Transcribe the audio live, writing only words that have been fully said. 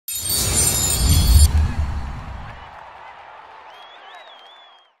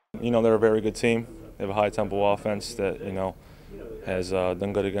they're a very good team. They have a high-tempo offense that, has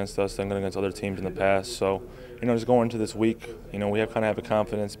done good against us, done good against other teams in the past. So, just going into this week, we have kind of have a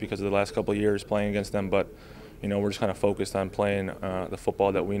confidence because of the last couple of years playing against them. But, we're just kind of focused on playing the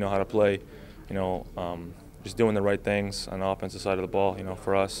football that we know how to play. Just doing the right things on the offensive side of the ball,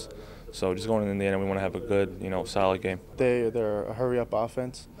 for us. So just going in the end, we want to have a good, solid game. They're a hurry-up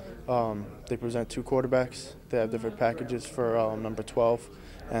offense. They present two quarterbacks. They have different packages for number 12,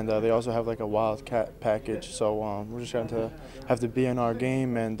 and they also have like a wildcat package. So we're just going to have to be in our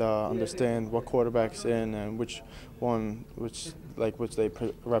game and understand what quarterback's in and which they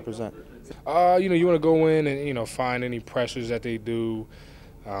represent. You want to go in and find any pressures that they do.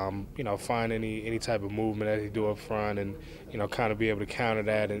 Find any type of movement that they do up front and, kind of be able to counter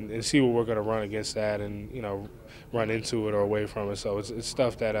that and see what we're going to run against that and, run into it or away from it. So it's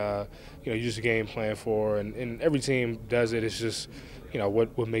stuff that, you just game plan for, and every team does it. It's just,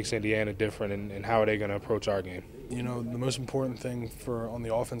 what makes Indiana different and how are they going to approach our game. The most important thing on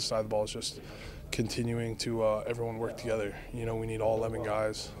the offense side of the ball is just continuing to everyone work together. We need all 11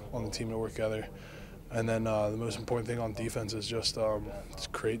 guys on the team to work together. And then the most important thing on defense is just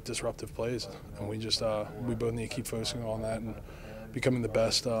create disruptive plays, and we both need to keep focusing on that and becoming the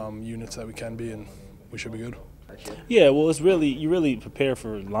best units that we can be, and we should be good. Yeah, well, you really prepare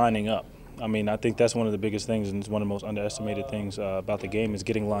for lining up. I mean, I think that's one of the biggest things, and it's one of the most underestimated things about the game is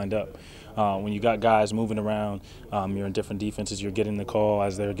getting lined up. When you got guys moving around, you're in different defenses, you're getting the call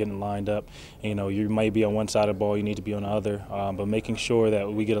as they're getting lined up. You might be on one side of the ball, you need to be on the other, but making sure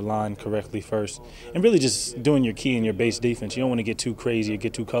that we get aligned correctly first, and really just doing your key and your base defense. You don't want to get too crazy or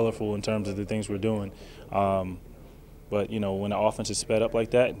get too colorful in terms of the things we're doing. But, when the offense is sped up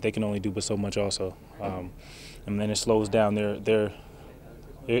like that, they can only do but so much also. And then it slows down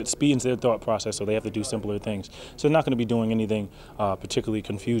it speeds their thought process, so they have to do simpler things. So they're not going to be doing anything particularly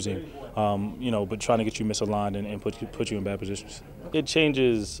confusing, but trying to get you misaligned and put you in bad positions. It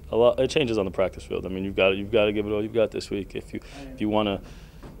changes a lot. It changes on the practice field. I mean, you've got to give it all you've got this week. If it's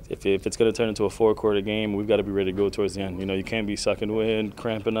going to turn into a 4-quarter game, we've got to be ready to go towards the end. You can't be sucking wind,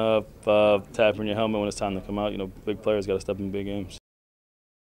 cramping up, tapping your helmet when it's time to come out. Big players got to step in big games.